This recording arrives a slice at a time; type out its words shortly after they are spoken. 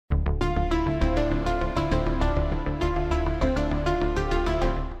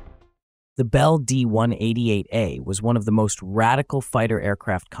The Bell D-188A was one of the most radical fighter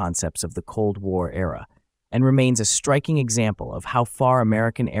aircraft concepts of the Cold War era, and remains a striking example of how far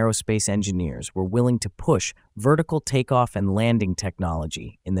American aerospace engineers were willing to push vertical takeoff and landing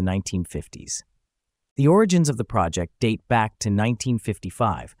technology in the 1950s. The origins of the project date back to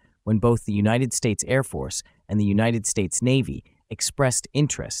 1955, when both the United States Air Force and the United States Navy expressed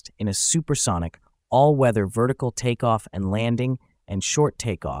interest in a supersonic, all-weather vertical takeoff and landing and short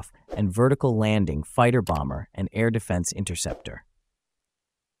takeoff and vertical landing fighter bomber and air defense interceptor.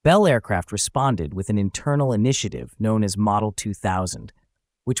 Bell Aircraft responded with an internal initiative known as Model 2000,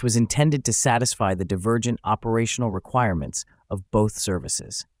 which was intended to satisfy the divergent operational requirements of both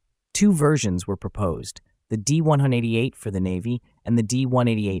services. Two versions were proposed, the D-188 for the Navy and the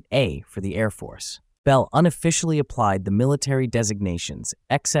D-188A for the Air Force. Bell unofficially applied the military designations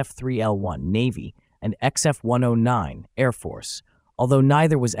XF-3L1 Navy and XF-109 Air Force, although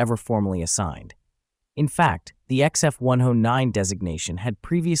neither was ever formally assigned. In fact, the XF-109 designation had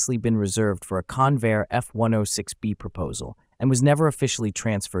previously been reserved for a Convair F-106B proposal and was never officially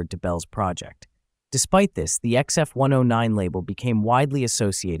transferred to Bell's project. Despite this, the XF-109 label became widely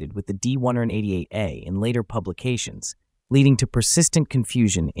associated with the D-188A in later publications, leading to persistent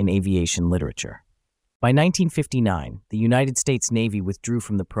confusion in aviation literature. By 1959, the United States Navy withdrew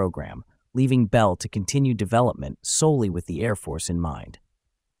from the program, leaving Bell to continue development solely with the Air Force in mind.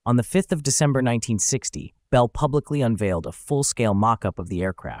 On the 5th of December 1960, Bell publicly unveiled a full-scale mock-up of the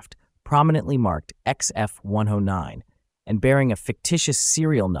aircraft, prominently marked XF-109, and bearing a fictitious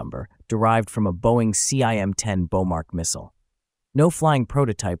serial number derived from a Boeing CIM-10 Beaumark missile. No flying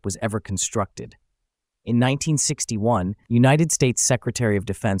prototype was ever constructed. In 1961, United States Secretary of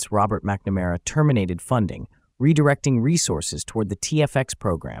Defense Robert McNamara terminated funding, redirecting resources toward the TFX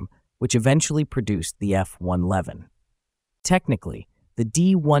program, which eventually produced the F-111. Technically, the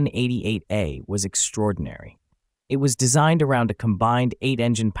D-188A was extraordinary. It was designed around a combined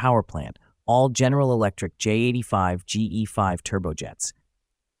 8-engine power plant, all General Electric J85 GE5 turbojets.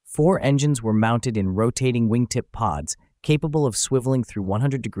 4 engines were mounted in rotating wingtip pods capable of swiveling through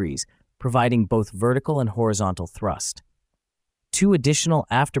 100 degrees, providing both vertical and horizontal thrust. 2 additional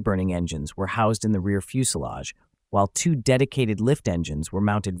afterburning engines were housed in the rear fuselage, while 2 dedicated lift engines were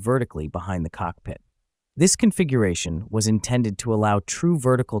mounted vertically behind the cockpit. This configuration was intended to allow true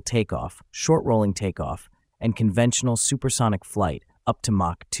vertical takeoff, short-rolling takeoff, and conventional supersonic flight up to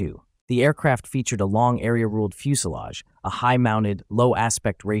Mach 2. The aircraft featured a long area-ruled fuselage, a high-mounted,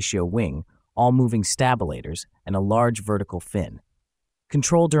 low-aspect ratio wing, all-moving stabilators, and a large vertical fin.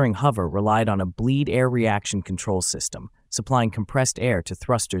 Control during hover relied on a bleed air reaction control system, supplying compressed air to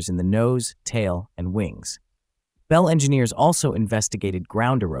thrusters in the nose, tail, and wings. Bell engineers also investigated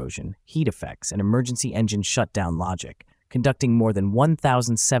ground erosion, heat effects, and emergency engine shutdown logic, conducting more than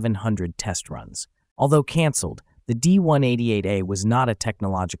 1,700 test runs. Although canceled, the D-188A was not a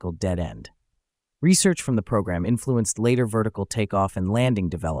technological dead end. Research from the program influenced later vertical takeoff and landing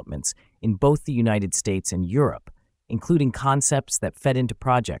developments in both the United States and Europe, including concepts that fed into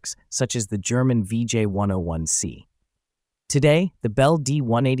projects such as the German VJ-101C. Today, the Bell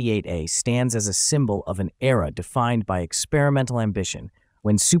D-188A stands as a symbol of an era defined by experimental ambition,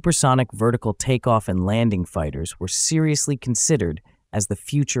 when supersonic vertical takeoff and landing fighters were seriously considered as the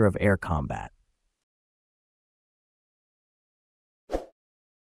future of air combat.